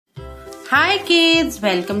Hi kids,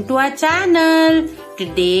 welcome to our channel.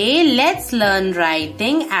 Today let's learn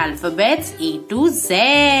writing alphabets A to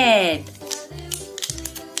Z.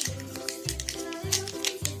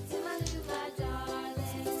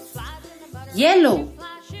 Yellow,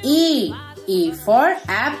 A for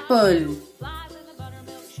apple.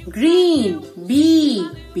 Green, B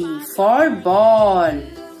for ball.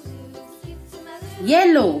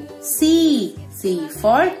 Yellow, C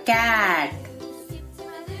for cat.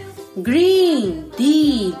 Green,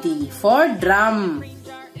 D for drum.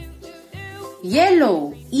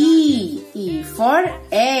 Yellow, E for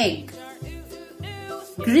egg.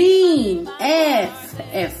 Green,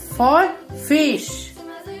 F for fish.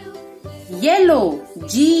 Yellow,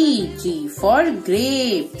 G for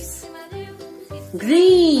grapes.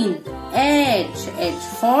 Green, H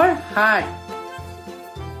for hut.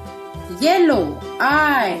 Yellow,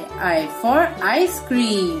 I for ice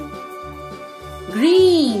cream.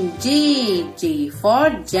 Green, J for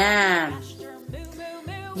jam.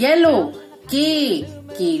 Yellow, K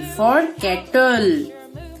for kettle.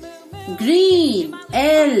 Green,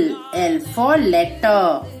 L for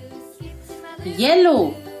letter.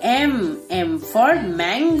 Yellow, M for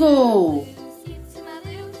mango.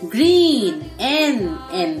 Green,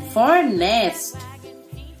 N for nest.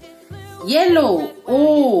 Yellow,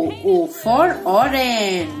 O for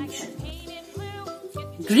orange.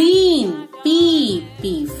 Green,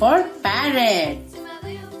 P for parrot.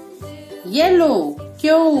 Yellow,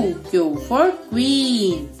 Q for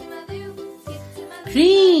queen.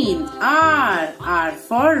 Green, R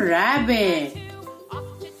for rabbit.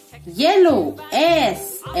 Yellow,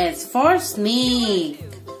 S for snake.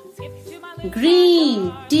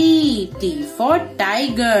 Green, T for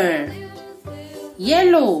tiger.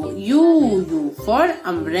 Yellow, U for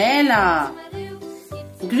umbrella.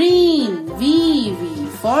 Green, V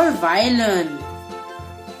for violin.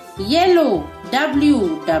 Yellow,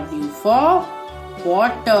 W for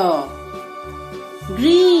water.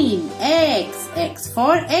 Green, X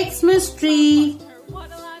for Xmas tree.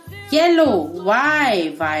 Yellow,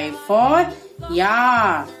 Y for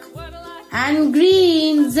yak. And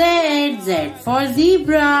green, Z for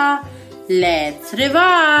zebra. Let's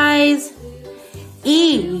revise.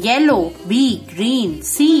 A yellow, B green,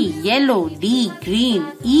 C yellow, D green,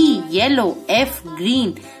 E yellow, F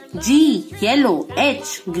green, G yellow,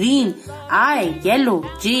 H green, I yellow,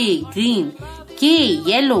 J green, K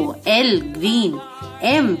yellow, L green,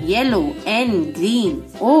 M yellow, N green,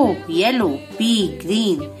 O yellow, P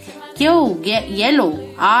green, Q yellow,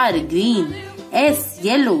 R green, S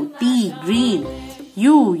yellow, T green,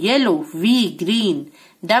 U yellow, V green,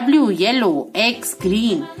 W yellow, X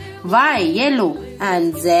green, Y yellow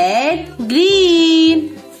and Z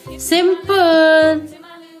green. Simple.